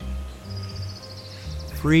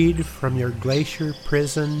Freed from your glacier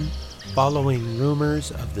prison, following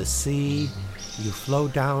rumors of the sea, you flow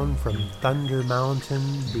down from Thunder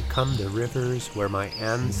Mountain, become the rivers where my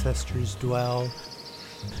ancestors dwell.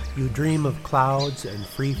 You dream of clouds and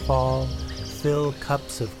free fall, fill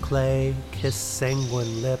cups of clay, kiss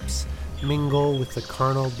sanguine lips, mingle with the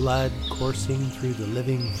carnal blood coursing through the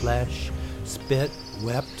living flesh, spit,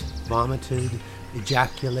 wept, vomited,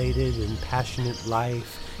 ejaculated in passionate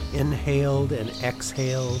life, inhaled and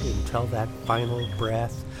exhaled until that final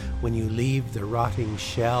breath when you leave the rotting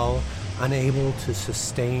shell, unable to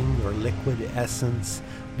sustain your liquid essence,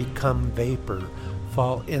 become vapor,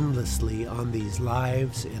 fall endlessly on these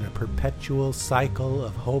lives in a perpetual cycle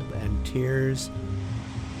of hope and tears.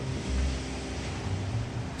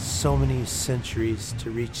 So many centuries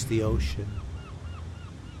to reach the ocean.